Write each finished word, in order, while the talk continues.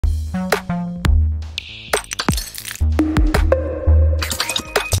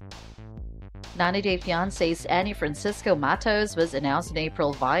90-Day Fiance's Annie Francisco Matos was announced in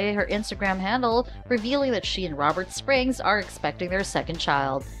April via her Instagram handle, revealing that she and Robert Springs are expecting their second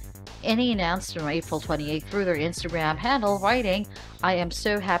child. Anny announced on April 28th through their Instagram handle, writing, "I am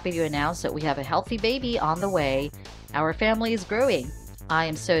so happy to announce that we have a healthy baby on the way. Our family is growing. I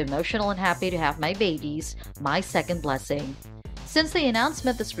am so emotional and happy to have my babies, my second blessing." Since the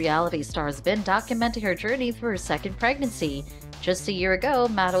announcement, this reality star has been documenting her journey through her second pregnancy. Just a year ago,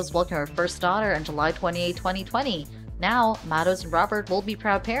 Matos welcomed her first daughter on July 28, 2020. Now, Matos and Robert will be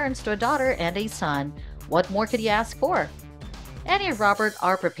proud parents to a daughter and a son. What more could you ask for? Anny and Robert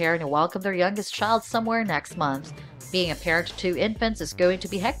are preparing to welcome their youngest child somewhere next month. Being a parent to two infants is going to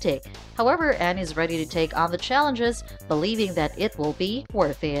be hectic. However, Anny is ready to take on the challenges, believing that it will be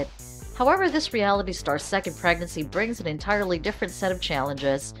worth it. However, this reality star's second pregnancy brings an entirely different set of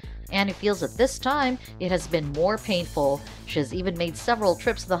challenges. Anny feels that this time it has been more painful. She has even made several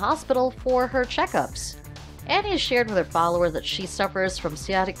trips to the hospital for her checkups. Anny has shared with her followers that she suffers from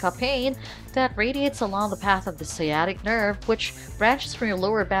sciatica pain that radiates along the path of the sciatic nerve, which branches from your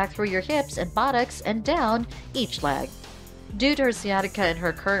lower back through your hips and buttocks and down each leg. Due to her sciatica and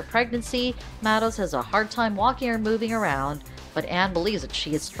her current pregnancy, Matos has a hard time walking or moving around, but Anne believes that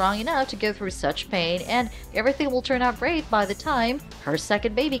she is strong enough to go through such pain and everything will turn out great by the time her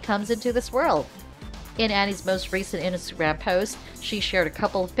second baby comes into this world. In Anny's most recent Instagram post, she shared a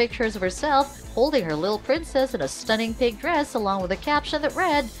couple of pictures of herself holding her little princess in a stunning pink dress along with a caption that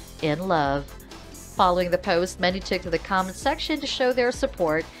read, "In love." Following the post, many took to the comment section to show their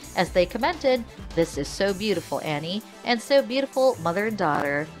support as they commented, "This is so beautiful, Anny, and so beautiful, mother and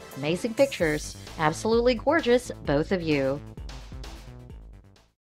daughter. Amazing pictures. Absolutely gorgeous, both of you."